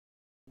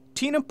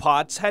Tina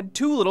Potts had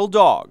two little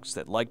dogs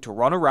that liked to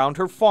run around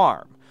her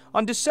farm.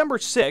 On December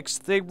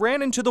 6th, they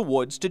ran into the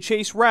woods to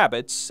chase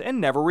rabbits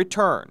and never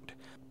returned.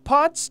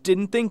 Potts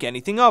didn't think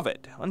anything of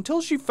it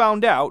until she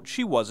found out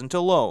she wasn't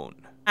alone.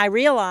 I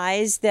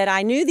realized that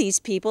I knew these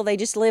people. They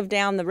just lived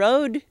down the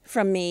road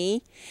from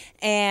me,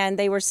 and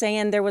they were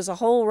saying there was a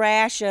whole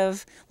rash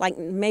of like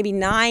maybe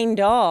 9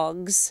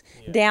 dogs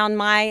down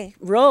my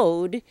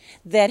road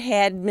that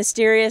had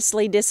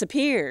mysteriously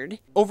disappeared.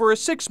 Over a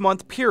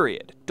 6-month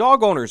period,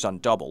 dog owners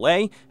on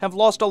AA have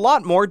lost a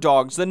lot more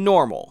dogs than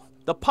normal.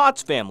 The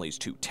Potts family's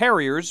 2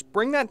 terriers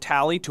bring that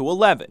tally to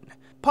 11.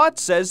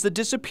 Potts says the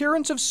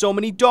disappearance of so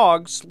many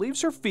dogs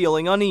leaves her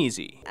feeling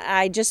uneasy.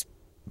 I just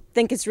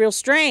think it's real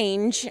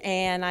strange,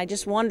 and I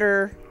just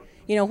wonder,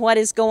 what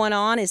is going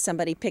on? Is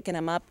somebody picking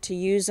them up to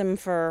use them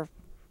for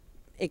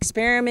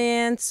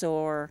experiments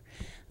or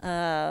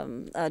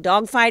a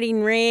dog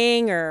fighting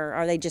ring, or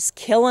are they just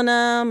killing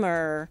them,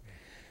 or,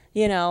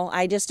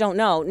 I just don't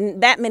know.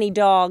 That many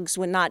dogs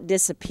would not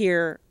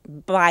disappear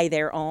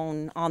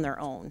on their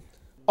own.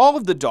 All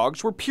of the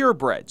dogs were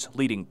purebreds,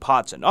 leading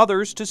Potts and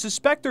others to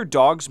suspect their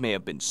dogs may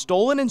have been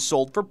stolen and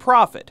sold for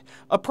profit,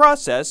 a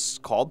process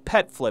called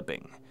pet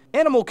flipping.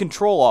 Animal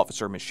Control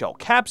Officer Michelle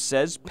Capps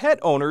says pet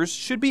owners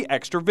should be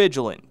extra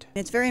vigilant.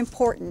 It's very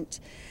important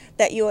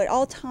that you at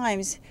all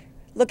times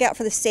look out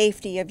for the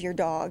safety of your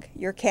dog,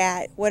 your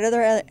cat, what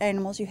other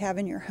animals you have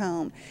in your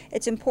home.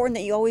 It's important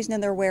that you always know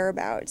their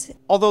whereabouts.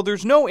 Although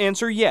there's no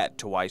answer yet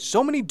to why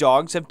so many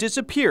dogs have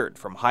disappeared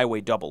from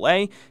Highway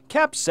AA,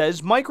 Capps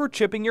says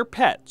microchipping your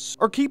pets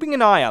or keeping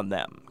an eye on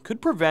them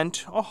could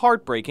prevent a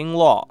heartbreaking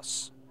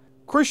loss.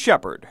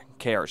 Sheppard,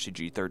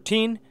 KRCG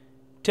 13,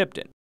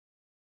 Tipton.